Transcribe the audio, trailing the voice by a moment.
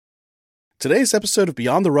Today's episode of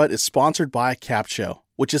Beyond the Rut is sponsored by Capsho,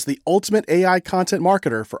 which is the ultimate AI content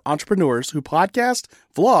marketer for entrepreneurs who podcast,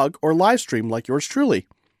 vlog, or live stream like yours truly.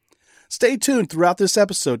 Stay tuned throughout this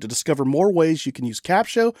episode to discover more ways you can use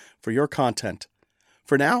Capsho for your content.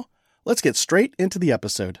 For now, let's get straight into the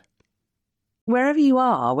episode. Wherever you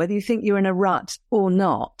are, whether you think you're in a rut or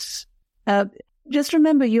not, just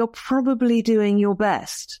remember you're probably doing your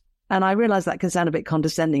best. And I realize that can sound a bit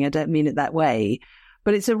condescending. I don't mean it that way.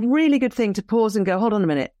 But it's a really good thing to pause and go, hold on a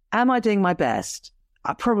minute. Am I doing my best?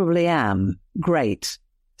 I probably am. Great.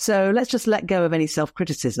 So let's just let go of any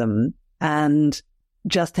self-criticism and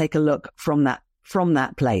just take a look from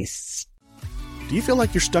that place. Do you feel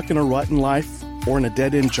like you're stuck in a rut in life or in a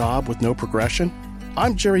dead-end job with no progression?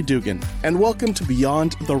 I'm Jerry Dugan, and welcome to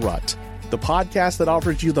Beyond the Rut, the podcast that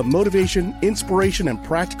offers you the motivation, inspiration, and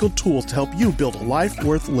practical tools to help you build a life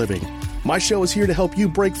worth living. My show is here to help you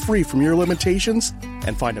break free from your limitations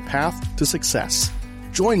and find a path to success.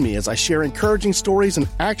 Join me as I share encouraging stories and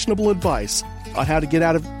actionable advice on how to get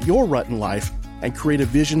out of your rut in life and create a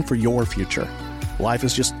vision for your future. Life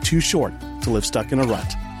is just too short to live stuck in a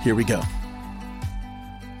rut. Here we go.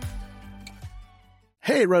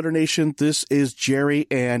 Hey, Rudder Nation, this is Jerry,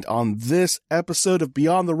 and on this episode of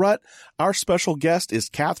Beyond the Rut, our special guest is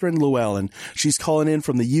Catherine Llewellyn. She's calling in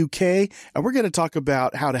from the UK, and we're going to talk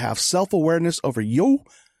about how to have self-awareness over you.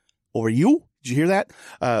 Did you hear that?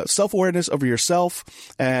 Self-awareness over yourself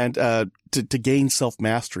and to gain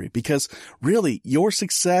self-mastery. Because really, your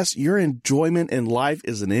success, your enjoyment in life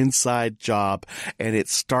is an inside job, and it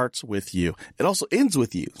starts with you. It also ends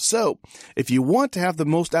with you. So if you want to have the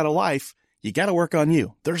most out of life, you got to work on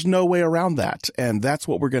you. There's no way around that. And that's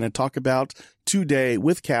what we're going to talk about today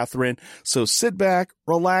with Catherine. So sit back,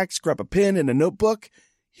 relax, grab a pen and a notebook.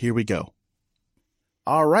 Here we go.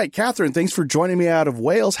 All right, Catherine, thanks for joining me out of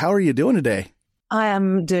Wales. How are you doing today? I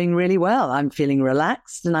am doing really well. I'm feeling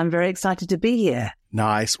relaxed and I'm very excited to be here.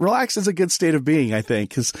 Nice. Relaxed is a good state of being, I think,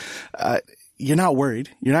 because you're not worried,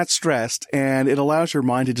 you're not stressed, and it allows your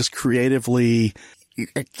mind to just creatively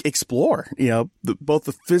explore, both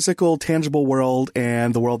the physical, tangible world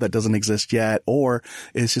and the world that doesn't exist yet, or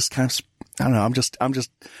it's just kind of, I don't know.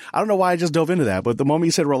 I don't know why I just dove into that, but the moment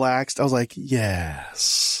you said relaxed, I was like,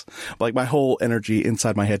 yes, like my whole energy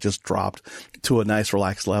inside my head just dropped to a nice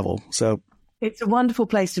relaxed level. So it's a wonderful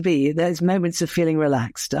place to be. Those moments of feeling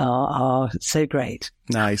relaxed are so great.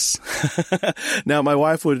 Nice. Now, my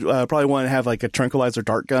wife would probably want to have like a tranquilizer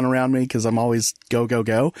dart gun around me because I'm always go, go,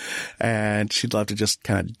 go. And she'd love to just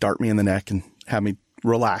kind of dart me in the neck and have me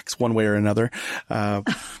relax one way or another. But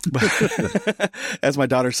as my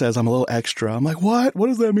daughter says, I'm a little extra. I'm like, what? What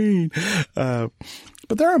does that mean?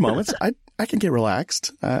 But there are moments I can get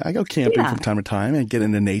relaxed. I go camping from time to time and get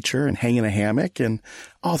into nature and hang in a hammock and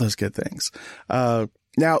all those good things.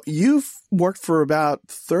 Now, you've worked for about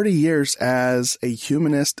 30 years as a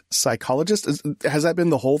humanist psychologist. Has that been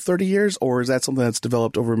the whole 30 years, or is that something that's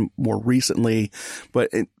developed over more recently, but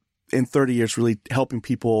in 30 years really helping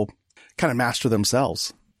people kind of master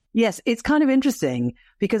themselves? Yes, it's kind of interesting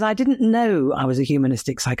because I didn't know I was a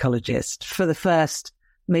humanistic psychologist for the first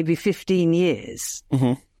maybe 15 years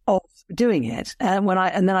of doing it. And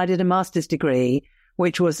then I did a master's degree,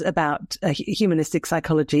 which was about humanistic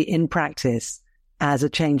psychology in practice as a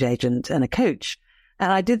change agent and a coach.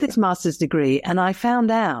 And I did this master's degree and I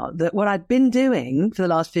found out that what I'd been doing for the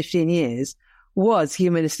last 15 years was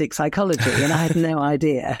humanistic psychology, and I had no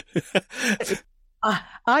idea.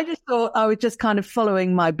 I just thought I was just kind of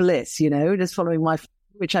following my bliss, just following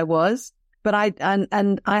which I was. But I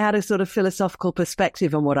had a sort of philosophical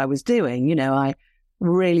perspective on what I was doing. I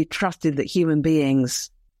really trusted that human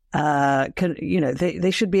beings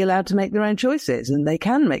they should be allowed to make their own choices, and they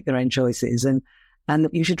can make their own choices, and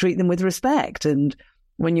that you should treat them with respect. And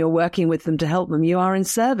when you're working with them to help them, you are in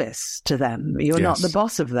service to them. You're not the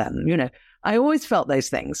boss of them. I always felt those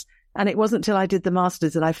things. And it wasn't until I did the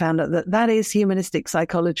master's that I found out that is humanistic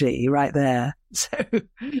psychology right there. So,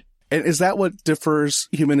 and is that what differs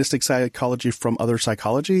humanistic psychology from other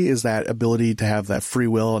psychology? Is that ability to have that free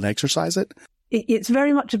will and exercise it? It's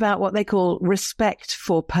very much about what they call respect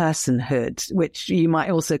for personhood, which you might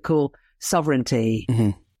also call sovereignty.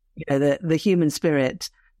 The human spirit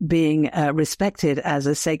being respected as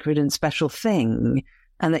a sacred and special thing,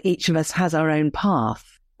 and that each of us has our own path.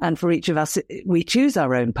 And for each of us, we choose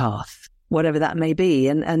our own path, whatever that may be.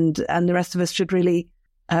 And the rest of us should really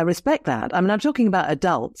respect that. I mean, I'm talking about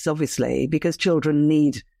adults, obviously, because children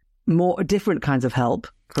need more different kinds of help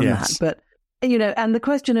from that. But, and the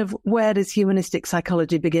question of where does humanistic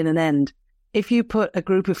psychology begin and end? If you put a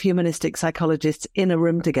group of humanistic psychologists in a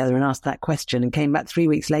room together and asked that question and came back 3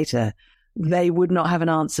 weeks later they would not have an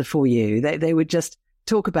answer for you. They would just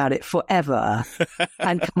talk about it forever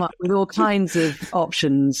and come up with all kinds of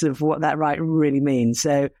options of what that right really means.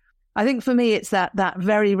 So I think for me, it's that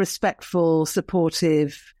very respectful,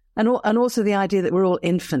 supportive, and also the idea that we're all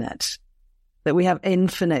infinite, that we have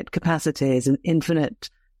infinite capacities and infinite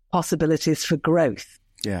possibilities for growth.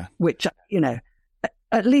 Yeah. Which,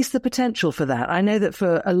 at least the potential for that. I know that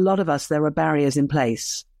for a lot of us, there are barriers in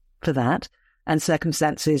place for that and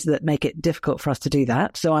circumstances that make it difficult for us to do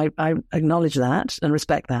that. So I acknowledge that and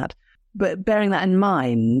respect that. But bearing that in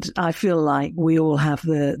mind, I feel like we all have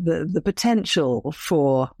the potential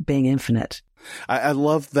for being infinite. I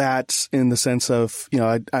love that in the sense of,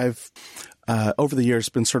 I've over the years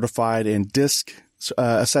been certified in DISC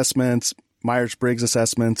assessments, Myers-Briggs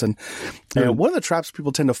assessments. And one of the traps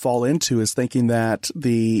people tend to fall into is thinking that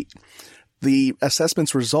the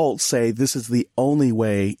assessment's results say this is the only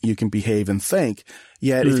way you can behave and think.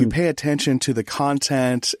 Yet if you pay attention to the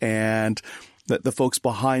content and the folks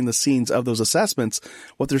behind the scenes of those assessments,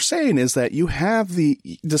 what they're saying is that you have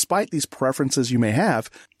despite these preferences you may have,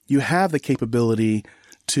 you have the capability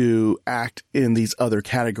to act in these other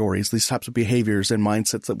categories, these types of behaviors and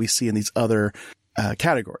mindsets that we see in these other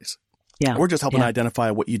categories. Yeah. We're just helping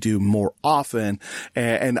identify what you do more often.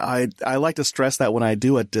 And I like to stress that when I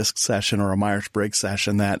do a DISC session or a Myers-Briggs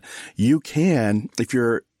session, that you can, if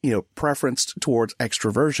you're, preferenced towards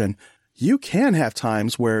extroversion, you can have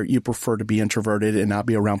times where you prefer to be introverted and not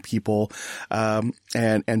be around people,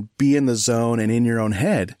 and be in the zone and in your own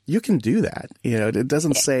head. You can do that. It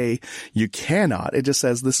doesn't say you cannot. It just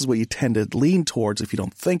says this is what you tend to lean towards if you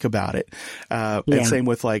don't think about it. And same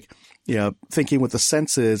with thinking with the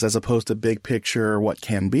senses as opposed to big picture, what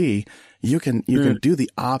can be. You can do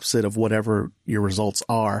the opposite of whatever your results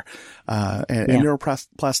are. And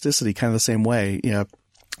neuroplasticity kind of the same way.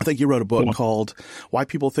 I think you wrote a book called Why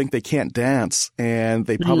People Think They Can't Dance, and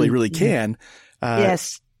they probably really can.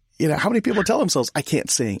 Yes. How many people tell themselves, I can't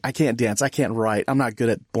sing, I can't dance, I can't write, I'm not good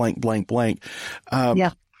at blank, blank, blank. But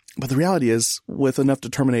the reality is, with enough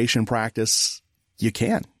determination and practice, you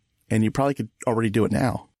can. And you probably could already do it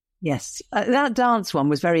now. Yes. That dance one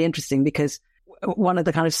was very interesting because one of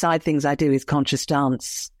the kind of side things I do is conscious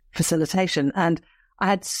dance facilitation. And I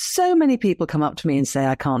had so many people come up to me and say,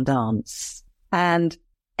 I can't dance. And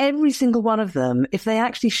every single one of them, if they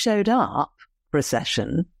actually showed up for a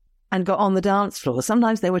session and got on the dance floor,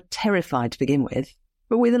 sometimes they were terrified to begin with,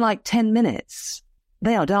 but within like 10 minutes,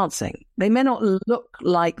 they are dancing. They may not look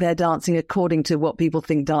like they're dancing according to what people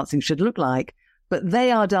think dancing should look like, but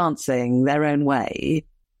they are dancing their own way.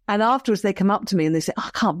 And afterwards, they come up to me and they say, I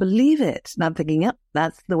can't believe it. And I'm thinking, yep,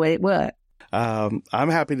 that's the way it works. I'm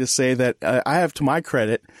happy to say that I have, to my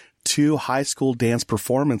credit, 2 high school dance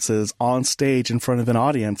performances on stage in front of an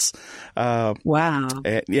audience. Wow.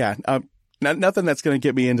 Nothing that's going to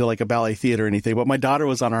get me into like a ballet theater or anything, but my daughter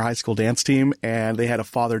was on our high school dance team and they had a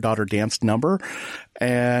father-daughter dance number.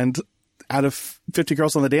 And out of 50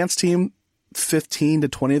 girls on the dance team, 15 to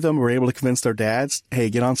 20 of them were able to convince their dads, hey,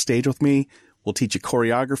 get on stage with me. We'll teach you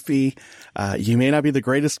choreography. You may not be the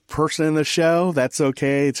greatest person in the show. That's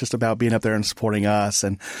okay. It's just about being up there and supporting us.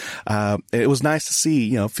 And it was nice to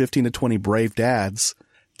see, 15 to 20 brave dads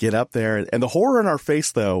get up there. And the horror in our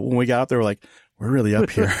face, though, when we got up there, we're like, we're really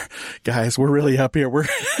up here, guys. We're really up here.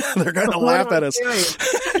 They're going to laugh at us.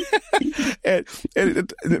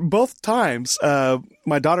 And both times,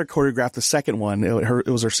 my daughter choreographed the second one. It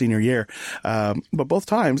was her senior year. But both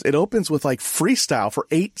times it opens with like freestyle for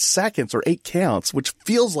 8 seconds or 8 counts, which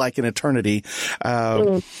feels like an eternity.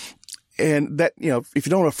 And that, if you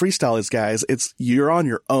don't know what freestyle is, guys, you're on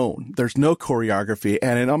your own. There's no choreography.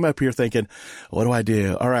 And I'm up here thinking, what do I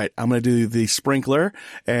do? All right, I'm going to do the sprinkler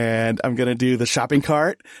and I'm going to do the shopping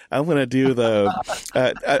cart. I'm going to do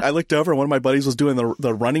I looked over and one of my buddies was doing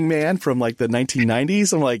the Running Man from like the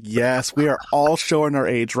 1990s. I'm like, yes, we are all showing our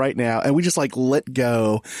age right now. And we just like let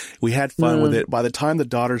go. We had fun with it. By the time the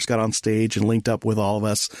daughters got on stage and linked up with all of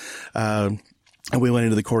us, and we went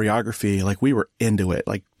into the choreography, like we were into it.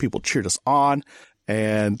 Like people cheered us on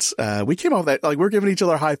and, we came off that, like we're giving each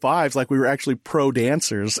other high fives, like we were actually pro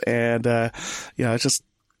dancers. And, it's just,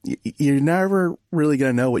 you're never really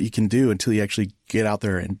going to know what you can do until you actually get out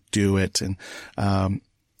there and do it. And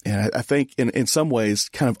I think in some ways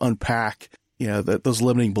kind of unpack, those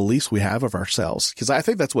limiting beliefs we have of ourselves. Cause I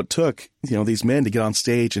think that's what took, these men to get on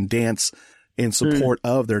stage and dance in support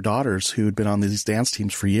of their daughters who'd been on these dance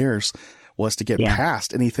teams for years. was to get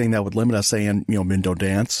past anything that would limit us saying, men don't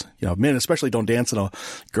dance, men especially don't dance in a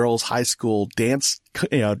girls' high school dance,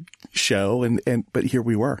 show. But here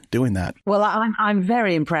we were doing that. Well, I'm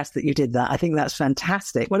very impressed that you did that. I think that's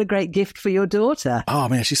fantastic. What a great gift for your daughter. Oh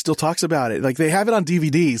man, she still talks about it. Like they have it on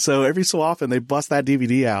DVD. So every so often they bust that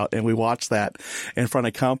DVD out and we watch that in front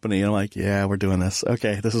of company. And I'm like, yeah, we're doing this.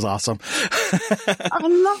 Okay. This is awesome. I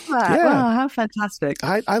love that. Yeah. Wow, how fantastic.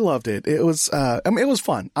 I loved it. It was, it was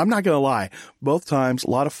fun. I'm not going to lie. Both times, a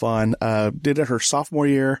lot of fun. Did it her sophomore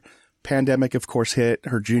year. Pandemic, of course, hit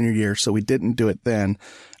her junior year, so we didn't do it then.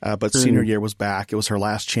 But senior year was back. It was her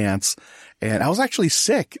last chance. And I was actually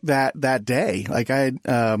sick that day. Like I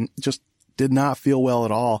just did not feel well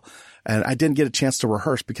at all. And I didn't get a chance to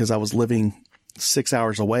rehearse because I was living 6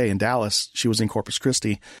 hours away in Dallas. She was in Corpus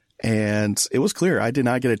Christi. And it was clear I did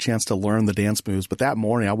not get a chance to learn the dance moves. But that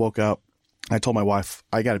morning I woke up. I told my wife,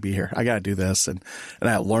 I got to be here. I got to do this. And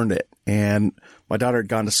I learned it. And my daughter had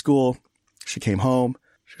gone to school. She came home.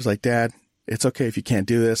 She was like, Dad, it's okay if you can't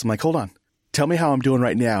do this. I'm like, hold on. Tell me how I'm doing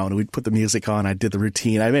right now. And we'd put the music on. I did the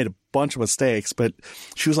routine. I made a bunch of mistakes, but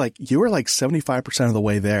she was like, you were like 75% of the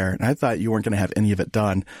way there. And I thought you weren't going to have any of it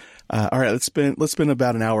done. All right, let's spend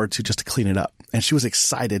about an hour or two just to clean it up. And she was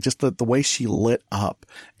excited, just the way she lit up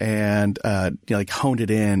and, like honed it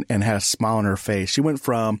in and had a smile on her face. She went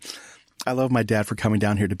from, I love my dad for coming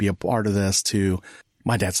down here to be a part of this to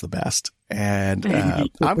my dad's the best. And,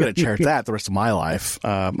 I'm going to cherish that the rest of my life.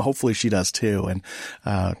 Hopefully she does too. And,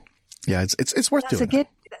 it's worth doing.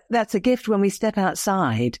 That's a gift when we step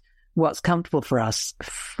outside what's comfortable for us,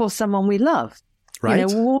 for someone we love. Right.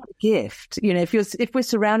 What a gift. If we're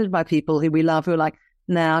surrounded by people who we love, who are like,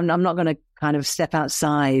 no, I'm not going to kind of step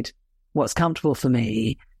outside what's comfortable for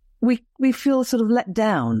me. We feel sort of let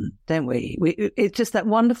down, don't we? It's just that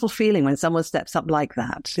wonderful feeling when someone steps up like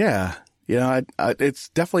that. Yeah. It's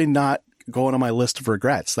definitely not going on my list of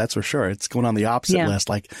regrets. That's for sure. It's going on the opposite list.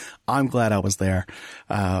 Like, I'm glad I was there.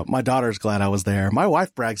 My daughter's glad I was there. My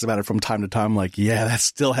wife brags about it from time to time. Like, yeah, that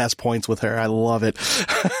still has points with her. I love it.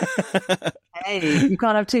 Hey, you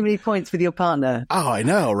can't have too many points with your partner. Oh, I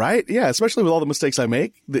know, right? Yeah, especially with all the mistakes I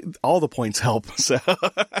make. All the points help. So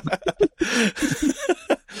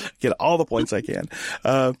get all the points I can.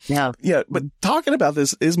 Yeah. But talking about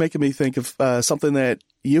this is making me think of something that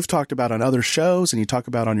you've talked about on other shows and you talk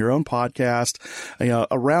about on your own podcast,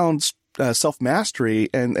 around self-mastery.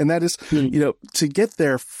 And that is, to get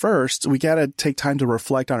there first, we got to take time to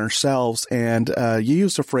reflect on ourselves. And you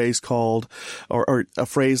used a phrase called, or a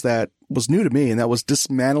phrase that was new to me, and that was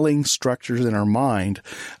dismantling structures in our mind.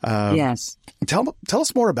 Yes. Tell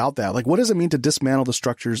us more about that. Like, what does it mean to dismantle the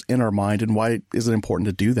structures in our mind, and why is it important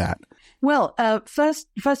to do that? Well, first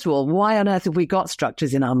of all, why on earth have we got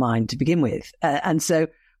structures in our mind to begin with? And so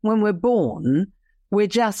when we're born, we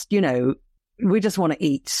just want to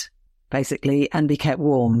eat, basically, and be kept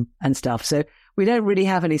warm and stuff. So we don't really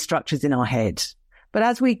have any structures in our head. But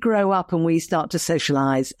as we grow up and we start to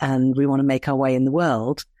socialize and we want to make our way in the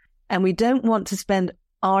world, and we don't want to spend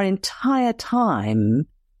our entire time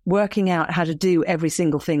working out how to do every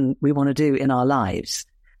single thing we want to do in our lives,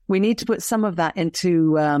 we need to put some of that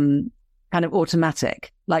into kind of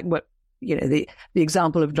automatic, like the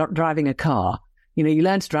example of driving a car. You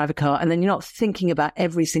learn to drive a car and then you're not thinking about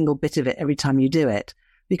every single bit of it every time you do it,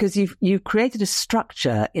 because you've created a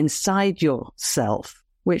structure inside yourself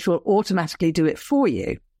which will automatically do it for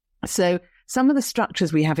you. So some of the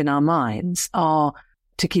structures we have in our minds are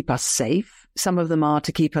to keep us safe. Some of them are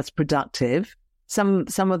to keep us productive. Some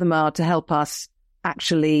of them are to help us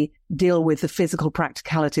actually deal with the physical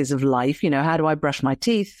practicalities of life. How do I brush my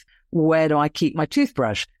teeth? Where do I keep my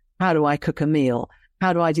toothbrush? How do I cook a meal?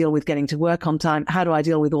 How do I deal with getting to work on time? How do I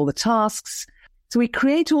deal with all the tasks? So we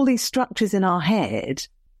create all these structures in our head,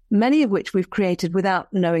 many of which we've created without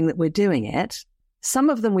knowing that we're doing it. Some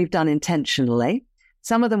of them we've done intentionally.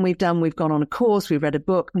 Some of them we've gone on a course, we've read a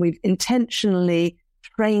book, and we've intentionally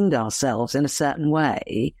trained ourselves in a certain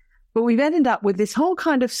way. But we've ended up with this whole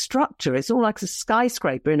kind of structure. It's all like a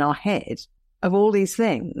skyscraper in our head of all these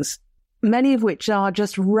things, many of which are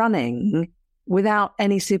just running without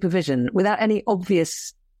any supervision, without any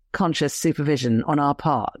obvious conscious supervision on our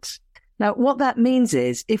part. Now, what that means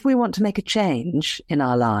is if we want to make a change in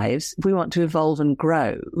our lives, if we want to evolve and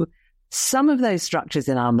grow, some of those structures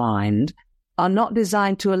in our mind are not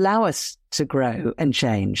designed to allow us to grow and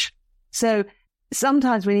change. So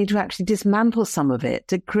sometimes we need to actually dismantle some of it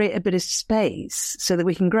to create a bit of space so that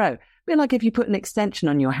we can grow. A bit like if you put an extension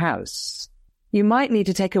on your house, you might need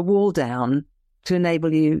to take a wall down to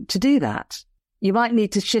enable you to do that. You might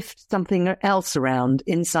need to shift something else around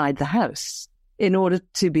inside the house in order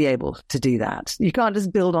to be able to do that. You can't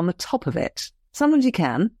just build on the top of it. Sometimes you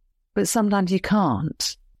can, but sometimes you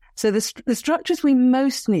can't. So the structures we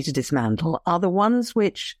most need to dismantle are the ones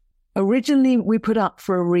which originally we put up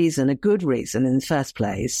for a reason, a good reason in the first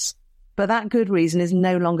place, but that good reason is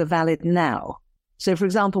no longer valid now. So, for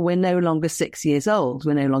example, we're no longer 6 years old.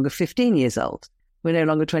 We're no longer 15 years old. We're no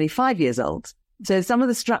longer 25 years old. So some of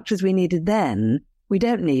the structures we needed then, we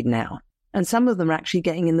don't need now. And some of them are actually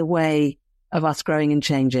getting in the way of us growing and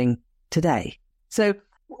changing today. So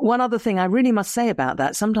one other thing I really must say about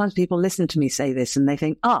that, sometimes people listen to me say this and they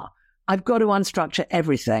think, I've got to unstructure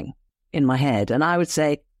everything in my head. And I would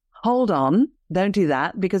say, hold on, don't do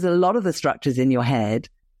that, because a lot of the structures in your head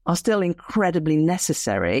are still incredibly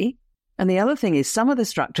necessary. And the other thing is some of the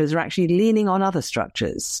structures are actually leaning on other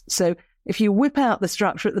structures. So if you whip out the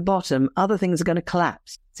structure at the bottom, other things are going to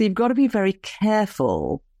collapse. So you've got to be very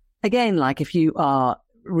careful. Again, like if you are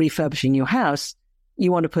refurbishing your house,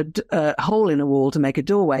 you want to put a hole in a wall to make a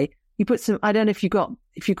doorway. You put some, I don't know if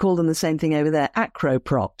you call them the same thing over there, acro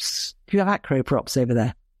props. Do you have acro props over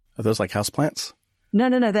there? Are those like houseplants? No.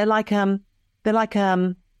 They're like,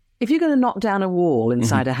 if you're going to knock down a wall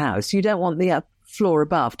inside a house, you don't want the floor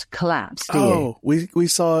above to collapse, do you? We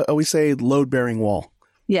say load-bearing wall.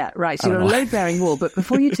 Yeah, right. So you've got a load-bearing wall, but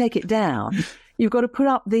before you take it down, you've got to put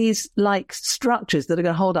up these like structures that are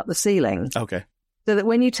going to hold up the ceiling. Okay. So that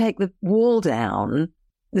when you take the wall down,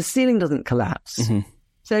 the ceiling doesn't collapse. Mm-hmm.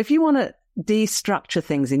 So if you want to destructure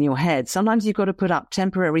things in your head, sometimes you've got to put up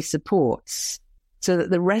temporary supports so that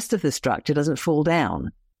the rest of the structure doesn't fall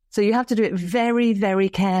down. So you have to do it very, very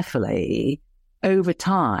carefully over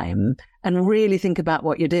time and really think about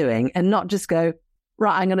what you're doing and not just go,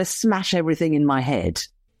 right, I'm going to smash everything in my head.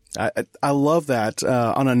 I love that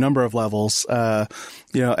on a number of levels.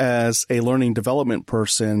 As a learning development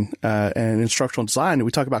person and instructional design,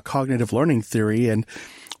 we talk about cognitive learning theory. And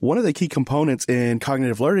one of the key components in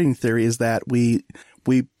cognitive learning theory is that we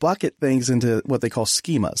bucket things into what they call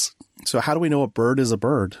schemas. So how do we know a bird is a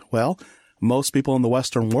bird? Well, most people in the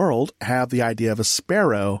Western world have the idea of a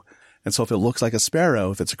sparrow. And so if it looks like a sparrow,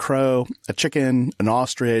 if it's a crow, a chicken, an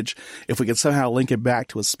ostrich, if we can somehow link it back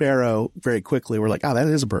to a sparrow very quickly, we're like, that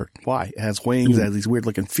is a bird. Why? It has wings, it has these weird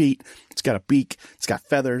looking feet, it's got a beak, it's got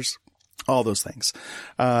feathers, all those things.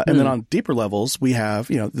 And then on deeper levels, we have,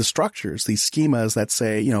 the structures, these schemas that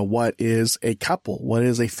say, what is a couple? What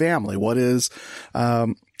is a family? What is,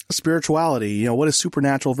 spirituality, what is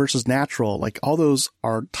supernatural versus natural? Like all those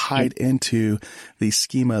are tied into these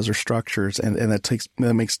schemas or structures. And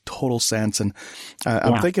that makes total sense. And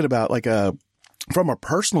I'm thinking about from a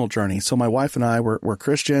personal journey. So my wife and I were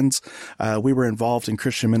Christians. We were involved in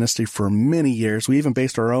Christian ministry for many years. We even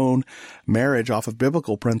based our own marriage off of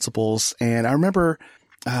biblical principles. And I remember,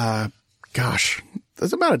 that's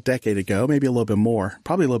about a decade ago, maybe a little bit more,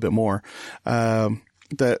 probably a little bit more,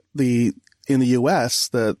 in the U.S.,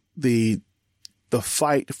 the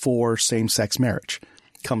fight for same-sex marriage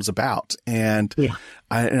comes about. And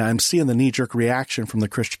I'm seeing the knee-jerk reaction from the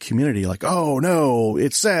Christian community, like, oh, no,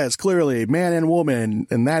 it says clearly man and woman,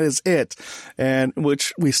 and that is it, and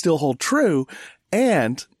which we still hold true.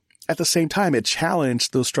 And at the same time, it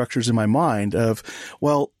challenged those structures in my mind of,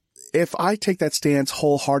 well, if I take that stance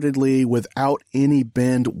wholeheartedly without any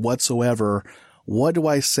bend whatsoever, what do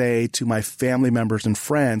I say to my family members and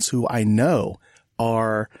friends who I know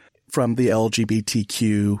are from the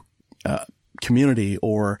LGBTQ community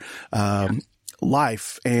or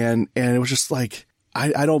life? And it was just like,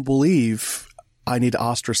 I don't believe I need to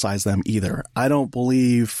ostracize them either. I don't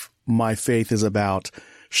believe my faith is about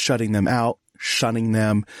shutting them out, shunning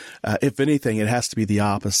them. If anything, it has to be the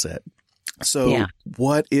opposite. So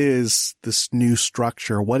what is this new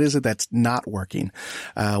structure? What is it that's not working?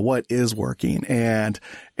 What is working? And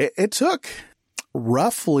it took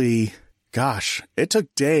roughly, it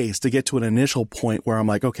took days to get to an initial point where I'm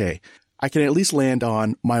like, okay, I can at least land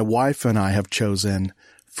on my wife and I have chosen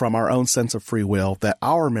from our own sense of free will that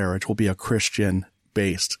our marriage will be a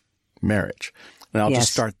Christian-based marriage. And I'll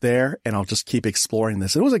just start there and I'll just keep exploring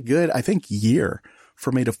this. It was a good, I think, year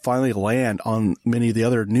for me to finally land on many of the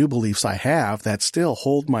other new beliefs I have that still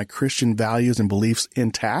hold my Christian values and beliefs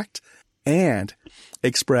intact and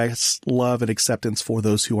express love and acceptance for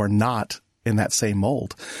those who are not in that same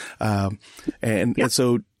mold. And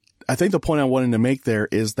so I think the point I wanted to make there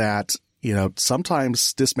is that,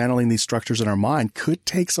 sometimes dismantling these structures in our mind could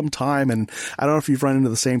take some time. And I don't know if you've run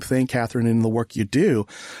into the same thing, Catherine, in the work you do.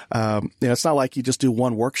 It's not like you just do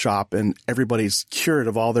one workshop and everybody's cured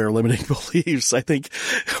of all their limiting beliefs. I think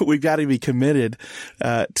we've got to be committed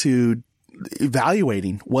to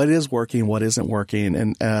evaluating what is working, what isn't working.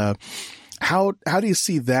 And how do you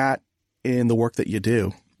see that in the work that you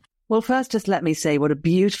do? Well, first, just let me say what a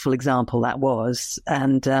beautiful example that was.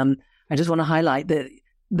 And I just want to highlight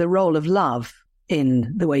the role of love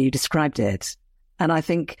in the way you described it. And I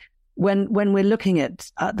think when we're looking at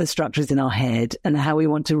the structures in our head and how we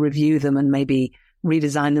want to review them and maybe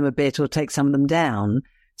redesign them a bit or take some of them down,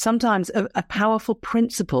 sometimes a powerful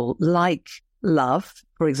principle like love,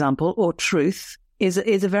 for example, or truth is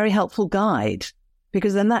a very helpful guide,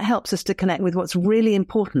 because then that helps us to connect with what's really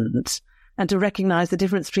important and to recognize the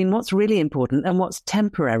difference between what's really important and what's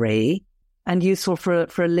temporary and useful for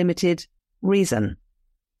a limited reason.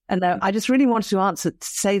 And I just really wanted to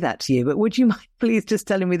say that to you, but would you mind please just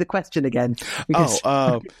telling me the question again? Because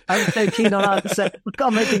I'm so keen on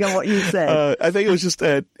commenting on what you said. I think it was just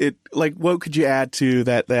what could you add to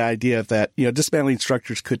that, the idea of that, dismantling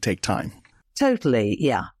structures could take time. Totally.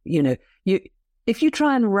 Yeah. If you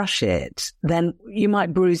try and rush it, then you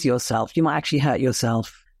might bruise yourself. You might actually hurt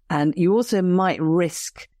yourself. And you also might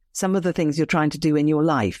risk some of the things you're trying to do in your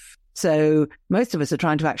life. So most of us are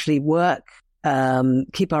trying to actually work,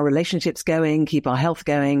 keep our relationships going, keep our health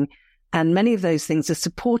going. And many of those things are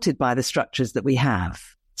supported by the structures that we have.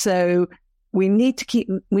 So we need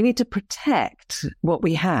to protect what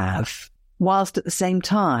we have, whilst at the same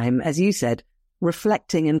time, as you said,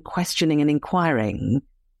 reflecting and questioning and inquiring.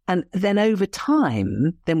 And then over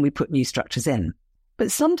time, then we put new structures in.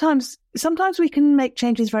 But sometimes we can make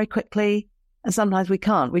changes very quickly and sometimes we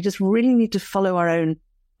can't. We just really need to follow our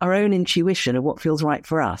own intuition of what feels right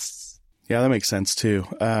for us. Yeah, that makes sense too.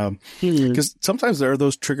 Because sometimes there are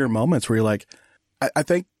those trigger moments where you're like, I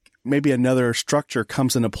think maybe another structure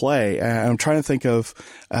comes into play. And I'm trying to think of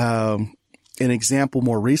an example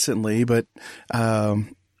more recently, but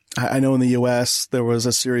I know in the U.S. there was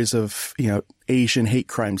a series of, Asian hate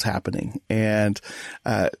crimes happening. And,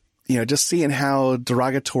 just seeing how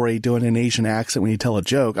derogatory doing an Asian accent when you tell a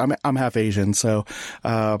joke. I'm half Asian. So,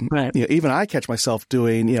 right. Even I catch myself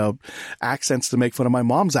doing, accents to make fun of my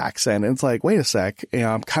mom's accent. And it's like, wait a sec,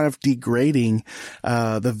 I'm kind of degrading,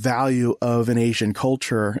 the value of an Asian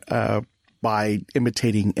culture, by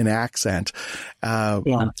imitating an accent.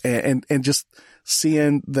 And just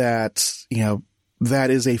seeing that,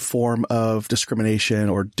 that is a form of discrimination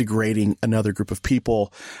or degrading another group of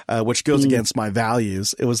people, which goes against my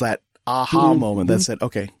values. It was that aha moment that said,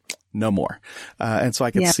 okay, no more. And so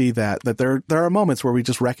I could see that there are moments where we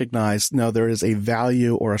just recognize, no, there is a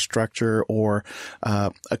value or a structure or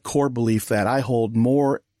a core belief that I hold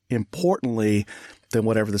more importantly than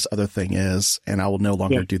whatever this other thing is, and I will no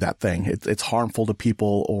longer do that thing. It's harmful to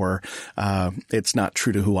people, or it's not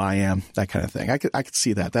true to who I am, that kind of thing. I could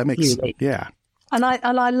see that. That makes And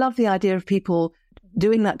I love the idea of people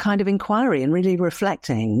doing that kind of inquiry and really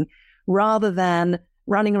reflecting, rather than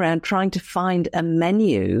running around trying to find a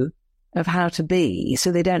menu of how to be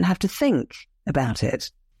so they don't have to think about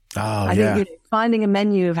it. I think finding a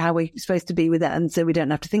menu of how we're supposed to be with that, and so we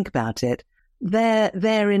don't have to think about it,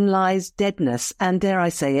 therein lies deadness, and dare I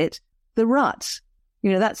say it, the rut.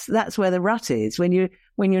 That's where the rut is, when you're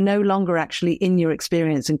no longer actually in your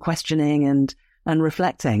experience and questioning and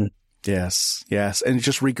reflecting. Yes. And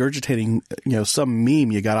just regurgitating, some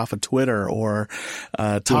meme you got off of Twitter, or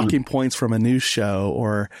talking points from a news show,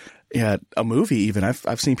 or a movie even.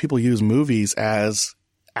 I've seen people use movies as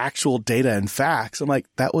actual data and facts. I'm like,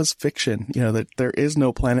 that was fiction. That there is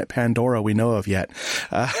no planet Pandora we know of yet.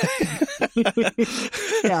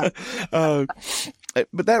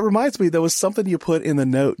 But that reminds me, there was something you put in the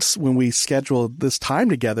notes when we scheduled this time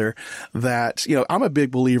together that, I'm a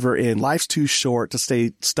big believer in life's too short to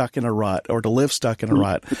stay stuck in a rut or to live stuck in a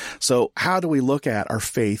rut. So how do we look at our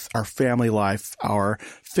faith, our family life, our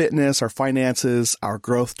fitness, our finances, our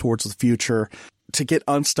growth towards the future to get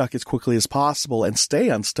unstuck as quickly as possible and stay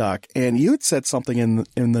unstuck? And you had said something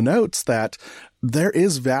in the notes that there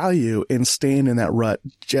is value in staying in that rut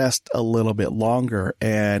just a little bit longer.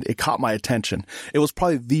 And it caught my attention. It was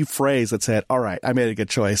probably the phrase that said, all right, I made a good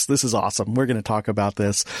choice. This is awesome. We're going to talk about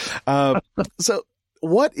this. So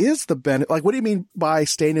what is the benefit? Like, what do you mean by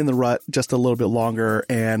staying in the rut just a little bit longer?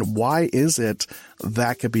 And why is it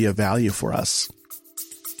that could be a value for us?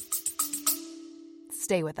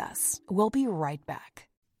 Stay with us. We'll be right back.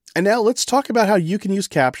 And now let's talk about how you can use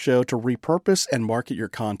Capsho to repurpose and market your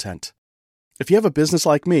content. If you have a business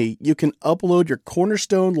like me, you can upload your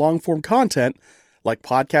cornerstone long-form content, like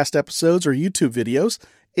podcast episodes or YouTube videos,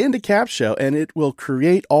 into Capsho, and it will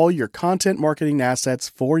create all your content marketing assets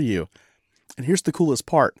for you. And here's the coolest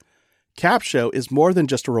part. Capsho is more than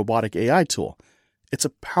just a robotic AI tool. It's a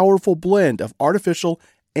powerful blend of artificial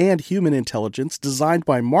and human intelligence designed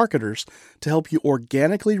by marketers to help you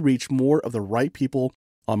organically reach more of the right people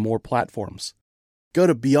on more platforms. Go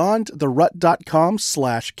to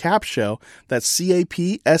beyondtherut.com/capshow, that's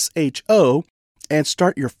CAPSHO, and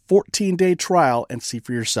start your 14-day trial and see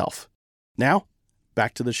for yourself. Now,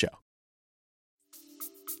 back to the show.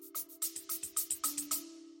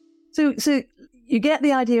 So you get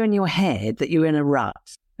the idea in your head that you're in a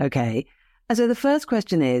rut, okay? And so the first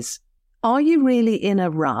question is, are you really in a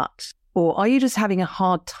rut, or are you just having a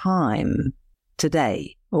hard time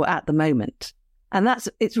today or at the moment? And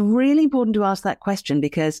it's really important to ask that question,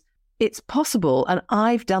 because it's possible, and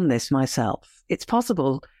I've done this myself, it's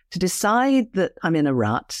possible to decide that I'm in a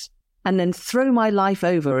rut and then throw my life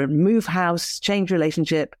over and move house, change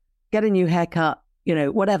relationship, get a new haircut,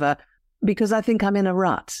 whatever, because I think I'm in a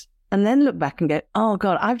rut. And then look back and go, oh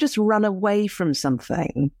God, I've just run away from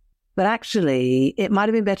something. But actually, it might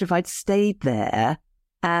have been better if I'd stayed there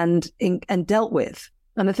and dealt with.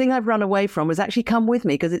 And the thing I've run away from has actually come with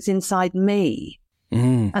me because it's inside me.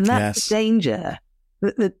 And that's the danger.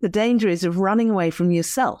 The danger is of running away from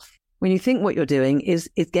yourself when you think what you're doing is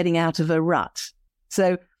getting out of a rut.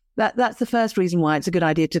 So that's the first reason why it's a good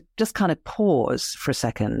idea to just kind of pause for a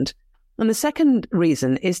second. And the second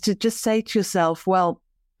reason is to just say to yourself, well,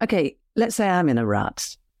 okay, let's say I'm in a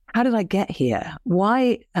rut. How did I get here?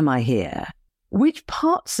 Why am I here? Which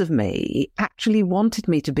parts of me actually wanted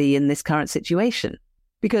me to be in this current situation?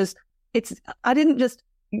 Because I wasn't just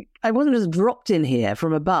dropped in here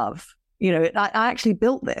from above. I actually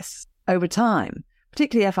built this over time,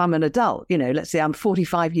 particularly if I'm an adult. Let's say I'm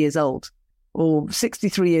 45 years old or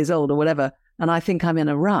 63 years old or whatever, and I think I'm in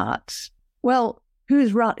a rut. Well,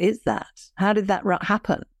 whose rut is that? How did that rut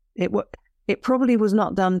happen? It probably was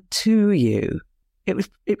not done to you.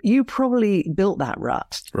 You probably built that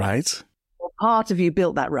rut. Right. Or part of you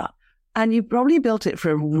built that rut. And you probably built it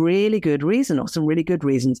for a really good reason, or some really good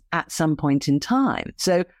reasons at some point in time.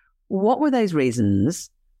 So what were those reasons?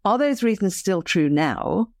 Are those reasons still true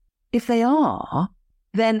now? If they are,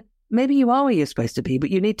 then maybe you are where you're supposed to be,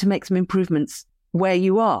 but you need to make some improvements where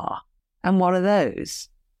you are. And what are those?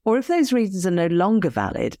 Or if those reasons are no longer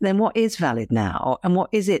valid, then what is valid now? And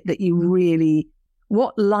what life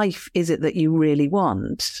is it that you really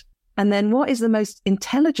want? And then what is the most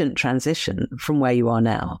intelligent transition from where you are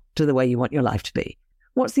now to the way you want your life to be?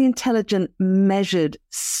 What's the intelligent, measured,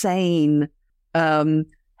 sane,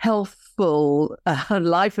 healthful,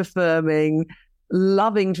 life-affirming,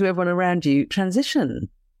 loving to everyone around you transition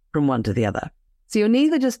from one to the other? So you're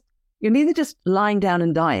neither just lying down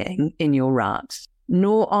and dying in your rut,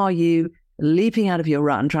 nor are you leaping out of your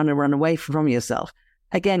rut and trying to run away from yourself.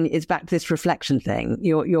 Again, it's back to this reflection thing.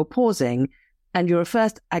 You're pausing, and you're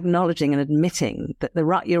first acknowledging and admitting that the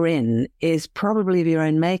rut you're in is probably of your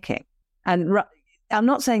own making. And I'm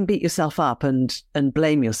not saying beat yourself up and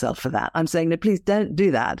blame yourself for that. I'm saying, no, please don't do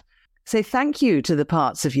that. Say thank you to the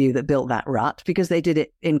parts of you that built that rut, because they did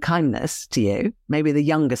it in kindness to you, maybe the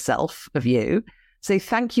younger self of you. Say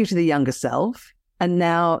thank you to the younger self. And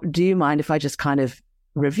now, do you mind if I just kind of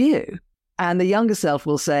review? And the younger self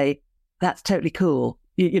will say, that's totally cool.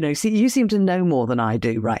 You seem to know more than I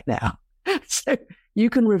do right now. So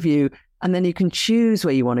you can review, and then you can choose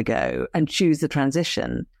where you want to go and choose the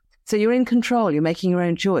transition. So you're in control. You're making your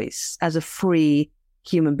own choice as a free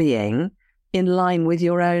human being in line with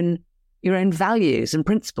your own values and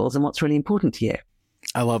principles and what's really important to you.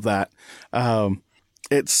 I love that.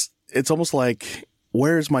 It's almost like,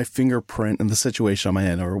 where's my fingerprint in the situation I'm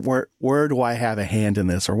in? Or where do I have a hand in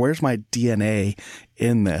this? Or where's my DNA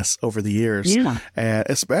in this over the years? Yeah.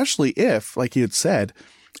 Especially if, like you had said,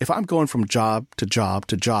 if I'm going from job to job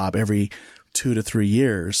to job every 2 to 3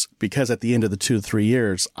 years, because at the end of the 2 to 3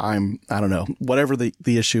 years, I don't know, whatever the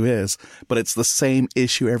issue is, but it's the same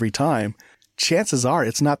issue every time. Chances are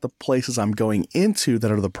it's not the places I'm going into that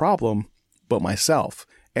are the problem, but myself.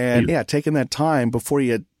 And taking that time before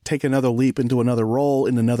you take another leap into another role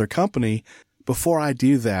in another company, before I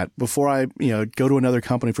do that, before I, go to another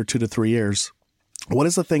company for 2 to 3 years, what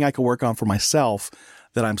is the thing I can work on for myself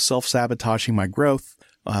that I'm self-sabotaging my growth,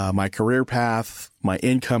 my career path, my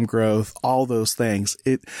income growth, all those things.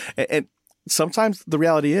 And sometimes the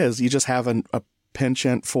reality is you just have a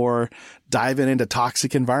penchant for diving into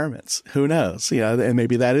toxic environments. Who knows? And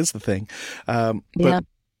maybe that is the thing. But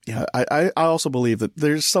I also believe that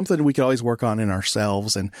there's something we could always work on in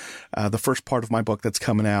ourselves. And the first part of my book that's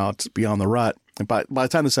coming out, Beyond the Rut, and by the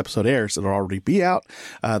time this episode airs, it'll already be out.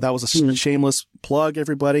 That was a shameless plug,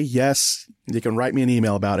 everybody. Yes, you can write me an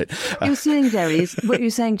email about it. What you're saying,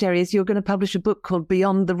 Jerry, is you're going to publish a book called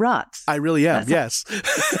Beyond the Rut. I really am, yes.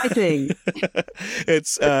 Exciting.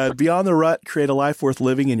 It's Beyond the Rut, Create a Life Worth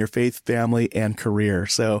Living in Your Faith, Family, and Career.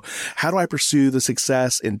 So how do I pursue the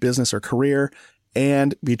success in business or career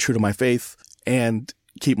and be true to my faith and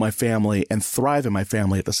keep my family and thrive in my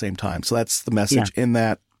family at the same time. So that's the message in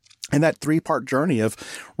that. And that 3-part journey of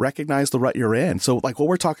recognize the rut you're in. So like what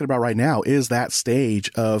we're talking about right now is that stage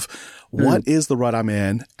of what is the rut I'm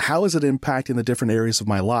in? How is it impacting the different areas of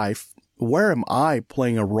my life? Where am I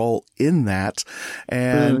playing a role in that?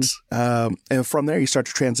 And from there, you start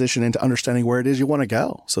to transition into understanding where it is you want to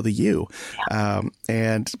go. So the you.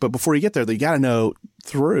 But before you get there, you got to know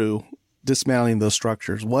through dismantling those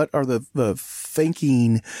structures, what are the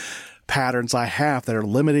thinking patterns I have that are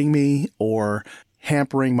limiting me or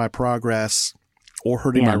hampering my progress or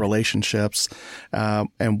hurting my relationships.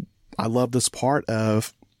 And I love this part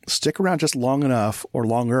of stick around just long enough or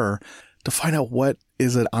longer to find out what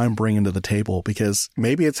is it I'm bringing to the table, because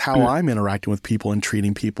maybe it's how I'm interacting with people and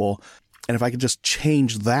treating people. And if I could just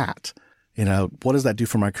change that, what does that do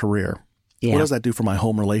for my career? Yeah. What does that do for my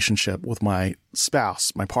home relationship with my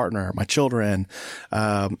spouse, my partner, my children,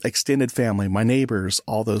 extended family, my neighbors,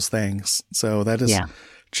 all those things. So that is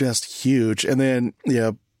just huge. And then,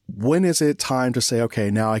 when is it time to say, okay,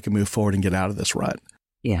 now I can move forward and get out of this rut?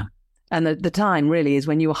 Yeah. And the time really is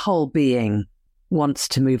when your whole being wants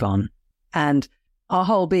to move on. And our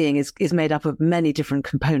whole being is made up of many different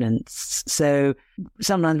components. So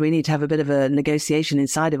sometimes we need to have a bit of a negotiation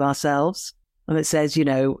inside of ourselves. And it says,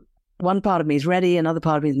 one part of me is ready, another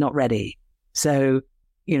part of me is not ready. So,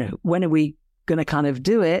 when are we going to kind of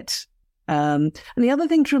do it? And the other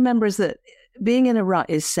thing to remember is that being in a rut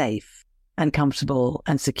is safe and comfortable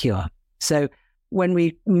and secure. So when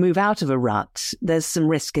we move out of a rut, there's some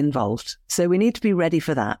risk involved. So we need to be ready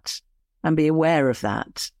for that and be aware of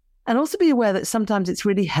that. And also be aware that sometimes it's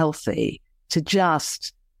really healthy to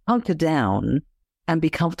just hunker down and be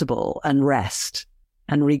comfortable and rest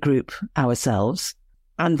and regroup ourselves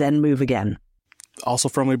and then move again. Also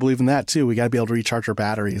firmly believe in that too. We got to be able to recharge our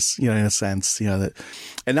batteries, in a sense, that,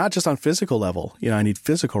 and not just on physical level. I need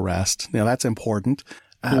physical rest. That's important.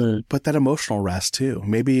 But that emotional rest too.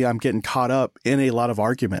 Maybe I'm getting caught up in a lot of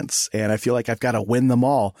arguments and I feel like I've got to win them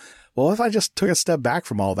all. Well, if I just took a step back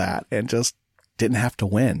from all that and just didn't have to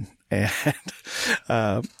win and,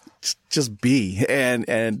 just be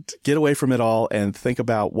and get away from it all and think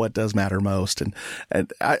about what does matter most.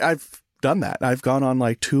 And I've done that. I've gone on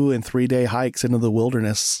like 2 and 3 day hikes into the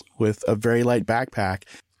wilderness with a very light backpack.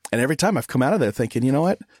 And every time I've come out of there thinking, you know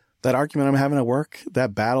what? That argument I'm having at work,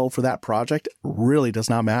 that battle for that project really does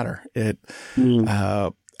not matter.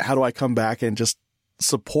 How do I come back and just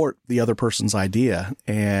support the other person's idea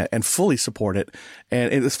and fully support it?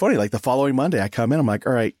 And it's funny, like the following Monday I come in, I'm like,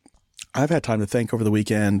 all right, I've had time to think over the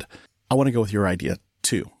weekend. I want to go with your idea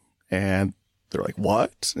too. And they're like,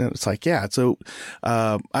 what? And it's like, yeah. So,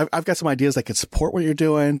 I've got some ideas that could support what you're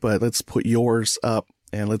doing, but let's put yours up.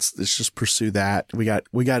 And let's just pursue that. We got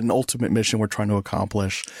an ultimate mission we're trying to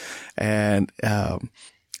accomplish. And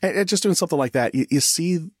just doing something like that, you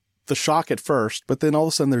see the shock at first, but then all of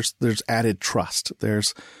a sudden there's added trust.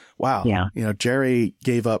 There's, wow, Jerry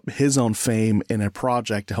gave up his own fame in a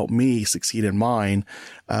project to help me succeed in mine.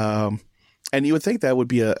 And you would think that would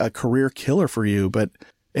be a career killer for you, but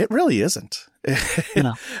it really isn't.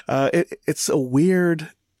 No. It's a weird,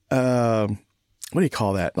 what do you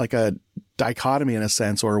call that? Like a dichotomy in a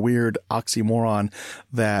sense, or a weird oxymoron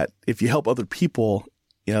that if you help other people,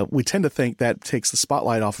 we tend to think that takes the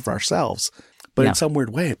spotlight off of ourselves, but in some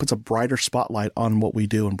weird way, it puts a brighter spotlight on what we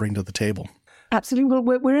do and bring to the table. Absolutely.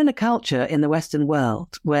 Well, we're in a culture in the Western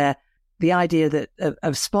world where the idea that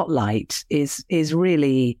of spotlight is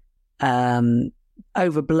really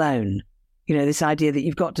overblown. This idea that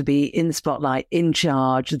you've got to be in the spotlight, in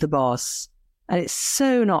charge, the boss. And it's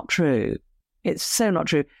so not true. It's so not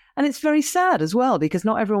true. And it's very sad as well, because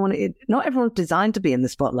not everyone's designed to be in the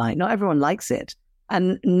spotlight. Not everyone likes it.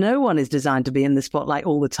 And no one is designed to be in the spotlight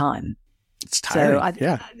all the time. It's tiring.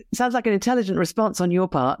 So it sounds like an intelligent response on your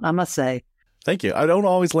part, I must say. Thank you. I don't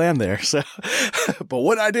always land there. So, but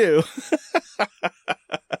when I do,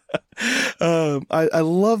 I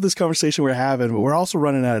love this conversation we're having, but we're also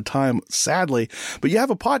running out of time, sadly. But you have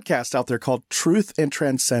a podcast out there called Truth and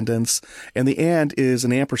Transcendence, and the "and" is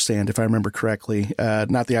an ampersand, if I remember correctly,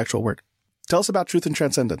 not the actual word. Tell us about Truth and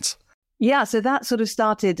Transcendence. Yeah, so that sort of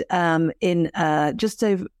started in just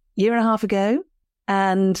over a year and a half ago,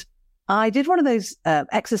 and I did one of those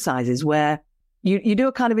exercises where you do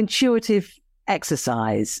a kind of intuitive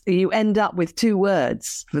exercise. You end up with 2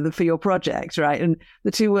 words for your project, right? And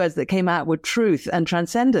the 2 words that came out were truth and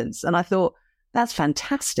transcendence. And I thought, that's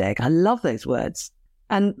fantastic. I love those words.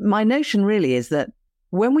 And my notion really is that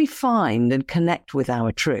when we find and connect with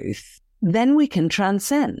our truth, then we can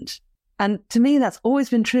transcend. And to me, that's always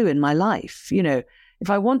been true in my life. if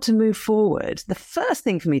I want to move forward, the first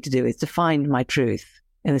thing for me to do is to find my truth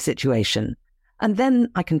in the situation, and then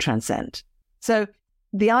I can transcend. So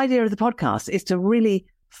the idea of the podcast is to really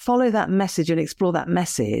follow that message and explore that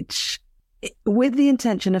message with the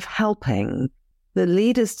intention of helping the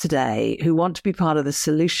leaders today who want to be part of the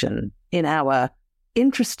solution in our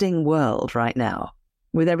interesting world right now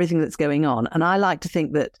with everything that's going on. And I like to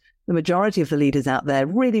think that the majority of the leaders out there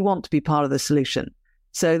really want to be part of the solution.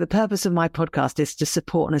 So the purpose of my podcast is to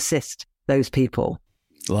support and assist those people.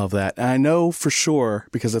 Love that. And I know for sure,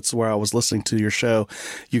 because that's where I was listening to your show,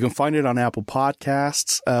 you can find it on Apple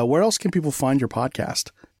Podcasts. Where else can people find your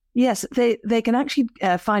podcast? Yes, they can actually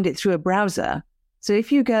find it through a browser. So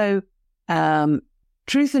if you go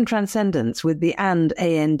Truth and Transcendence with the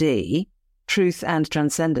A-N-D, Truth and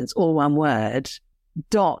Transcendence, all one word,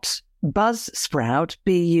 .buzzsprout,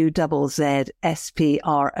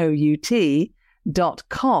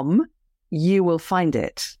 BUZZSPROUT.com, you will find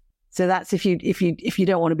it. So that's if you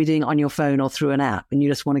don't want to be doing it on your phone or through an app and you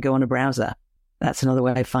just want to go on a browser, that's another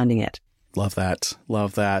way of finding it. Love that.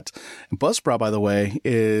 Love that. And Buzzsprout, by the way,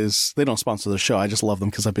 they don't sponsor the show. I just love them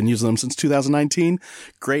because I've been using them since 2019.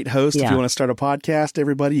 Great host. Yeah. If you want to start a podcast,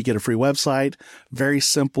 everybody, you get a free website. Very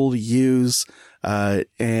simple to use.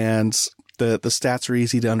 And the stats are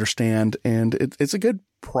easy to understand. And it's a good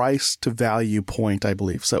price to value point, I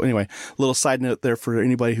believe. So anyway, a little side note there for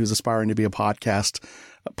anybody who's aspiring to be a podcaster.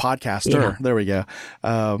 Yeah. There we go.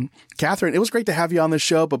 Catherine, it was great to have you on the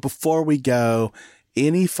show. But before we go,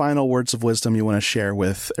 any final words of wisdom you want to share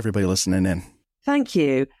with everybody listening in? Thank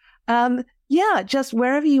you. Just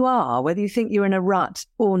wherever you are, whether you think you're in a rut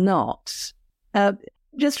or not,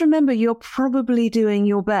 just remember you're probably doing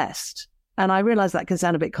your best. And I realize that can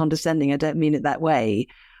sound a bit condescending. I don't mean it that way.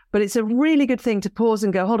 But it's a really good thing to pause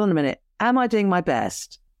and go, hold on a minute. Am I doing my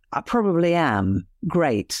best? I probably am.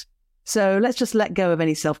 Great. So let's just let go of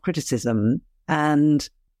any self-criticism and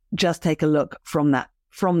just take a look from that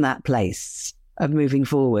place of moving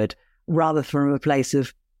forward, rather from a place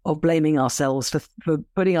of blaming ourselves for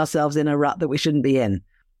putting ourselves in a rut that we shouldn't be in.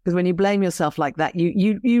 Because when you blame yourself like that,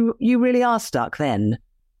 you really are stuck then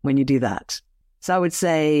when you do that. So I would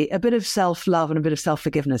say a bit of self-love and a bit of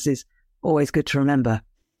self-forgiveness is always good to remember.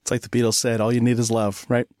 It's like the Beatles said, all you need is love,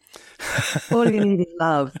 right? All you need is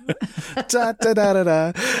love. Da, da, da, da,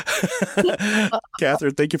 da.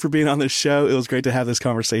 Catherine, thank you for being on this show. It was great to have this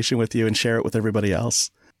conversation with you and share it with everybody else.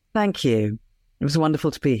 Thank you. It was wonderful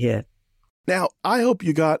to be here. Now, I hope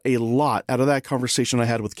you got a lot out of that conversation I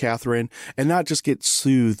had with Catherine and not just get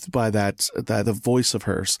soothed by the voice of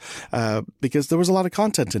hers, because there was a lot of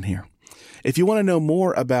content in here. If you want to know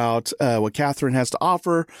more about what Catherine has to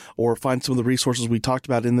offer or find some of the resources we talked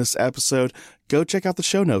about in this episode, go check out the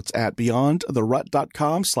show notes at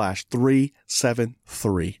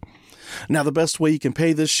beyondtherut.com/373. Now, the best way you can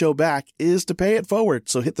pay this show back is to pay it forward.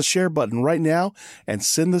 So hit the share button right now and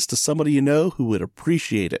send this to somebody you know who would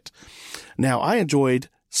appreciate it. Now, I enjoyed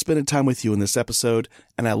spending time with you in this episode,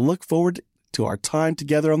 and I look forward to our time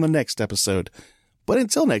together on the next episode. But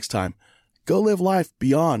until next time, go live life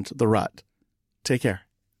beyond the rut. Take care.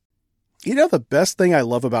 You know, the best thing I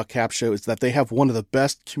love about Capsho is that they have one of the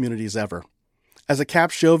best communities ever. As a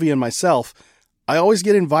Capshovian myself, I always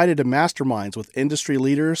get invited to masterminds with industry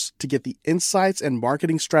leaders to get the insights and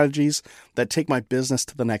marketing strategies that take my business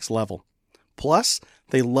to the next level. Plus,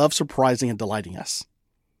 they love surprising and delighting us.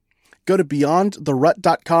 Go to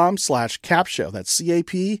beyondtherut.com/capshow, that's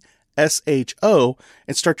CAPSHO,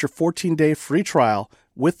 and start your 14-day free trial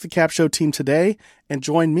with the Capsho team today and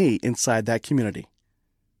join me inside that community.